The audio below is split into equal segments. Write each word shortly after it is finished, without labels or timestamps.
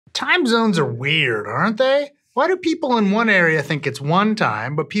Time zones are weird, aren't they? Why do people in one area think it's one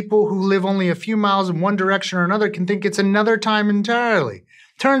time, but people who live only a few miles in one direction or another can think it's another time entirely?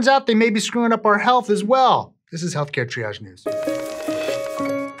 Turns out they may be screwing up our health as well. This is Healthcare Triage News.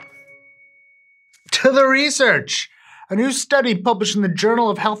 To the research! A new study published in the Journal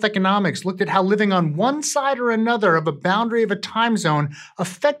of Health Economics looked at how living on one side or another of a boundary of a time zone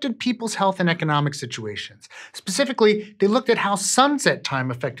affected people's health and economic situations. Specifically, they looked at how sunset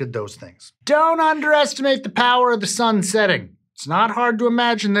time affected those things. Don't underestimate the power of the sun setting. It's not hard to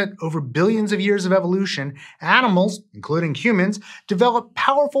imagine that over billions of years of evolution, animals, including humans, developed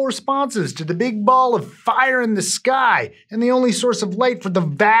powerful responses to the big ball of fire in the sky and the only source of light for the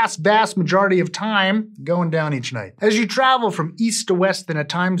vast majority of time going down each night. As you travel from east to west in a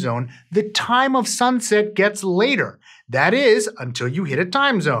time zone, the time of sunset gets later. That is, until you hit a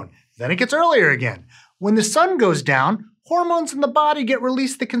time zone. Then it gets earlier again. When the sun goes down, hormones in the body get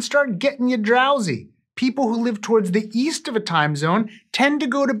released that can start getting you drowsy. People who live towards the east of a time zone tend to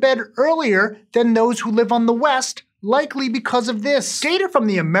go to bed earlier than those who live on the west, likely because of this. Data from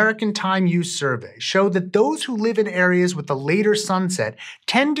the American Time Use Survey show that those who live in areas with a later sunset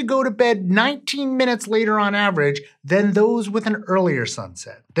tend to go to bed 19 minutes later on average than those with an earlier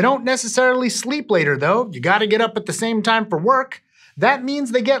sunset. They don't necessarily sleep later though. You gotta get up at the same time for work. That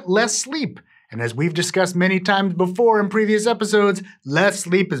means they get less sleep. And as we've discussed many times before in previous episodes, less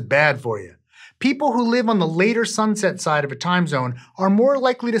sleep is bad for you. People who live on the later sunset side of a time zone are more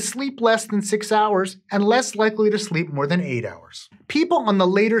likely to sleep less than 6 hours and less likely to sleep more than 8 hours. People on the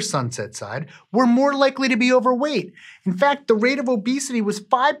later sunset side were more likely to be overweight. In fact, the rate of obesity was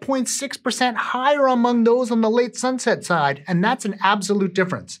 5.6% higher among those on the late sunset side, and that's an absolute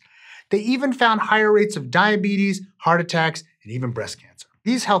difference. They even found higher rates of diabetes, heart attacks, and even breast cancer.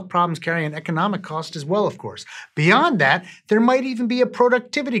 These health problems carry an economic cost as well, of course. Beyond that, there might even be a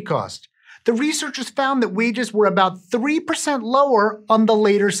productivity cost. The researchers found that wages were about 3% lower on the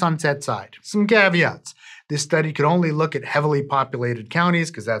later sunset side. Some caveats. This study could only look at heavily populated counties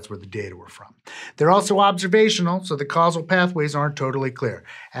because that's where the data were from. They're also observational, so the causal pathways aren't totally clear.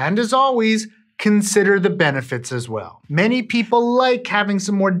 And as always, consider the benefits as well. Many people like having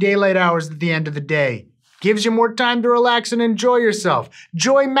some more daylight hours at the end of the day. Gives you more time to relax and enjoy yourself.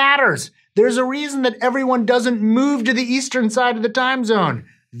 Joy matters. There's a reason that everyone doesn't move to the eastern side of the time zone.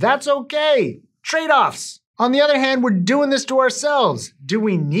 That's okay. Trade-offs. On the other hand, we're doing this to ourselves. Do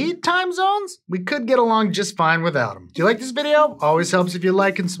we need time zones? We could get along just fine without them. Do you like this video? Always helps if you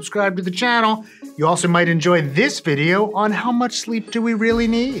like and subscribe to the channel. You also might enjoy this video on how much sleep do we really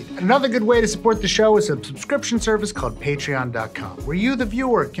need. Another good way to support the show is a subscription service called patreon.com, where you, the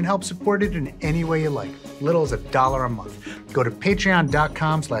viewer, can help support it in any way you like. Little as $1 a month. Go to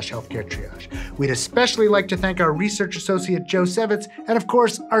patreon.com/healthcaretriage. We'd especially like to thank our research associate Joe Sevitz and of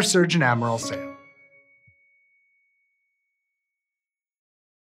course our Surgeon Admiral Sam.